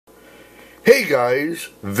Hey guys,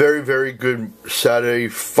 very good Saturday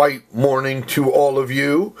fight morning to all of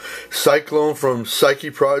you. Cyclone from Psyche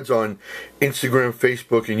Prods on Instagram,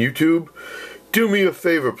 Facebook, and YouTube. Do me a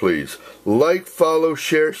favor, please. Like, follow,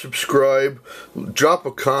 share, subscribe, drop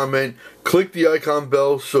a comment, click the icon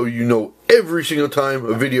bell so you know every single time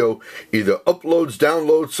a video either uploads,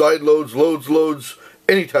 downloads, side loads, loads,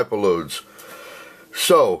 any type of loads.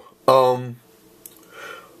 So,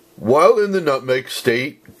 while in the Nutmeg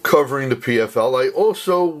State covering the PFL, I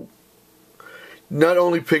also not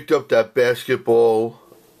only picked up that basketball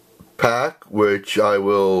pack, which I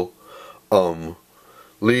will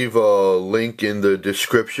leave a link in the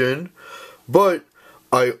description, but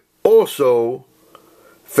I also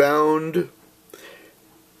found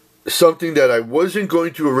something that I wasn't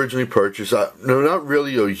going to originally purchase. I'm not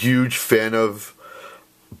really a huge fan of,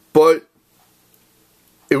 but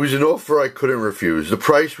it was an offer I couldn't refuse. The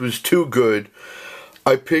price was too good.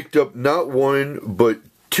 I picked up not one, but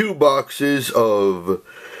 2 boxes of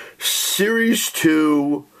Series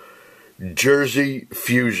 2 Jersey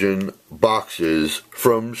Fusion boxes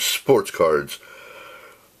from Sports Cards.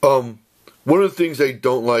 One of the things I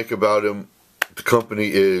don't like about the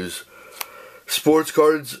company is Sports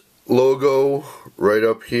Cards logo right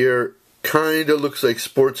up here kind of looks like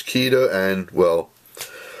Sportskeeda, and well,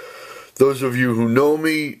 those of you who know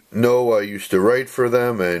me know I used to write for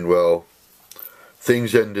them, and well,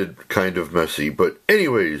 things ended kind of messy. But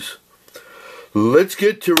anyways, let's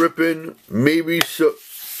get to ripping. Maybe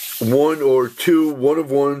one or two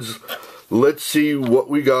one-of-ones. Let's see what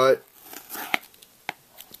we got.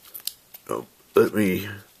 Oh, let me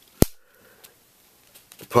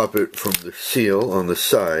pop it from the seal on the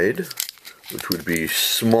side, which would be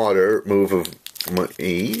smarter move of my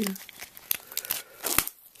E.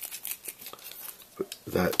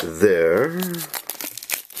 That there.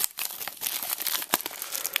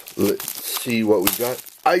 Let's see what we got.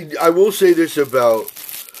 I will say this about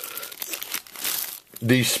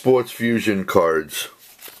these Sports Fusion cards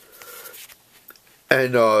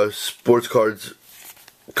and Sports Cards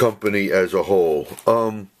company as a whole.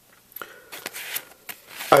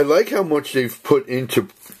 I like how much they've put into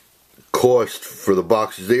cost for the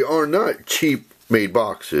boxes. They are not cheap made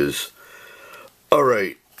boxes.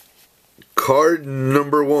 Alright. Card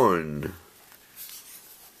number 1.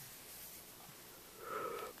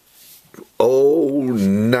 Oh,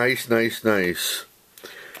 nice.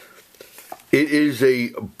 It is a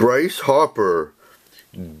Bryce Harper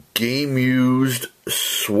game used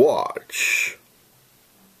swatch.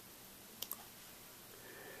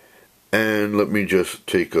 And let me just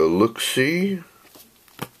take a look-see.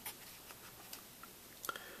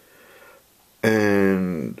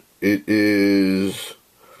 And it is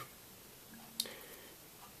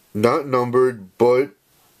not numbered, but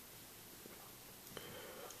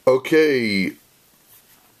okay, it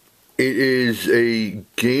is a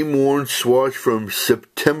game-worn swatch from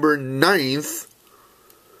September 9th,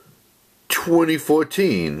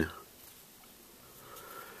 2014.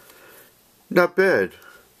 Not bad.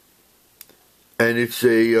 And it's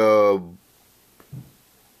a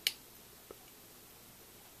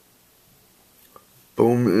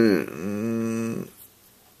boom.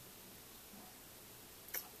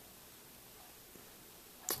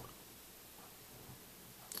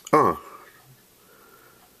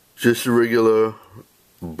 Just a regular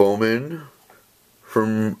Bowman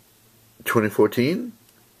from 2014.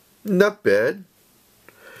 Not bad.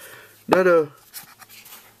 Not a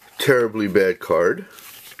terribly bad card.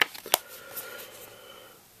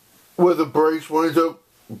 Whether Bryce winds up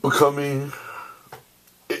becoming,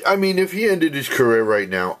 I mean, if he ended his career right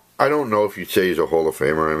now, I don't know if you'd say he's a Hall of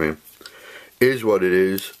Famer. I mean, is what it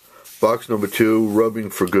is. Box number 2,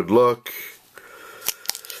 rubbing for good luck.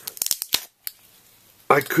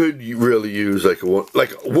 I could really use like a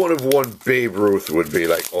one-of-one Babe Ruth would be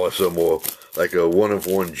like awesome, or like a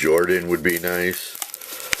one-of-one Jordan would be nice.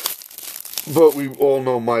 But we all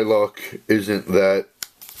know my luck isn't that.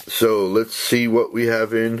 So let's see what we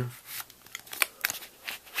have in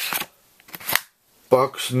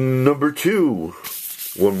box number 2.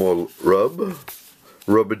 One more rub.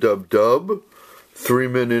 Rub-a-dub-dub. 3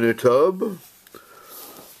 men in a tub.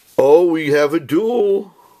 Oh, we have a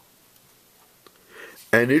duel.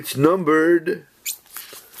 And it's numbered,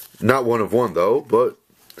 not 1-of-1 though, but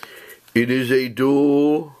it is a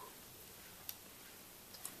dual,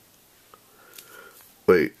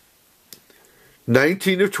 wait,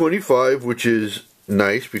 19 of 25, which is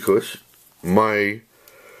nice because my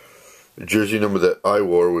jersey number that I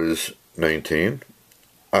wore was 19.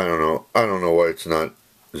 I don't know why it's not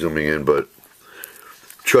zooming in, but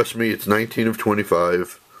trust me, it's 19 of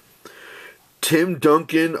 25. Tim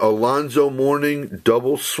Duncan, Alonzo Mourning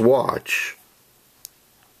double swatch.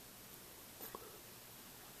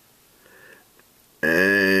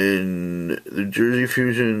 And the jersey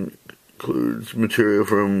fusion includes material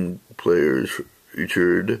from players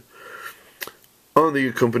featured on the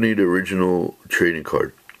accompanied original trading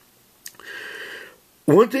card.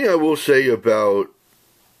 One thing I will say about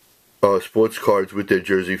sports cards with their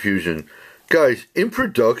jersey fusion, guys, in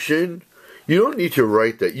production, you don't need to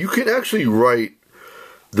write that. You can actually write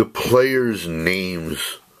the players'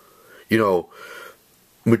 names. You know,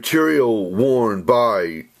 material worn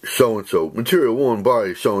by so-and-so, material worn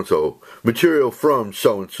by so-and-so, material from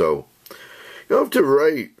so-and-so. You don't have to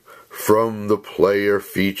write from the player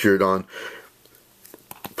featured on.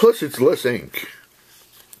 Plus, it's less ink.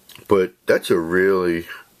 But that's a really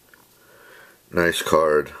nice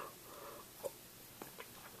card.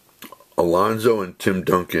 Alonzo and Tim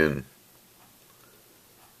Duncan.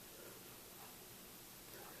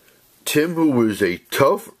 Tim, who was a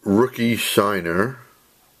tough rookie signer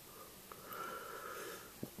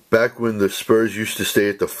back when the Spurs used to stay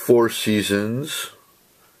at the Four Seasons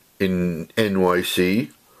in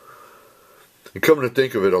NYC. And come to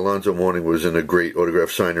think of it, Alonzo Mourning wasn't a great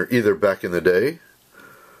autograph signer either back in the day.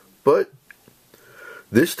 But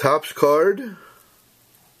this Topps card,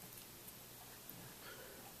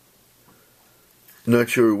 not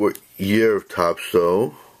sure what year of Topps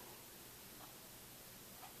though.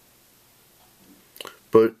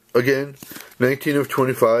 But again, 19 of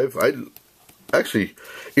 25. I actually,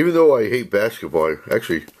 even though I hate basketball, I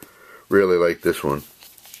actually really like this one.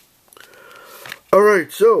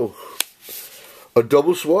 Alright, so a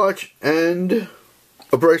double swatch and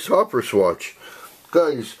a Bryce Harper swatch.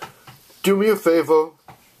 Guys, do me a favor.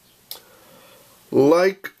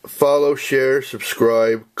 Like, follow, share,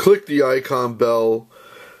 subscribe. Click the icon bell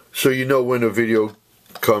so you know when a video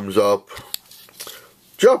comes up.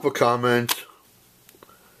 Drop a comment.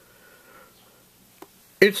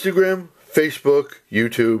 Instagram, Facebook,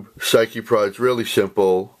 YouTube, Psyche Prods, really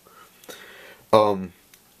simple.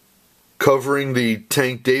 Covering the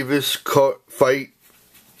Tank Davis fight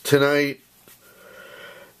tonight.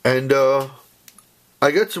 And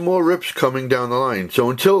I got some more rips coming down the line.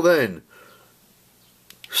 So until then,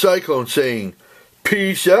 Cyclone saying,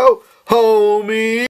 peace out, homie.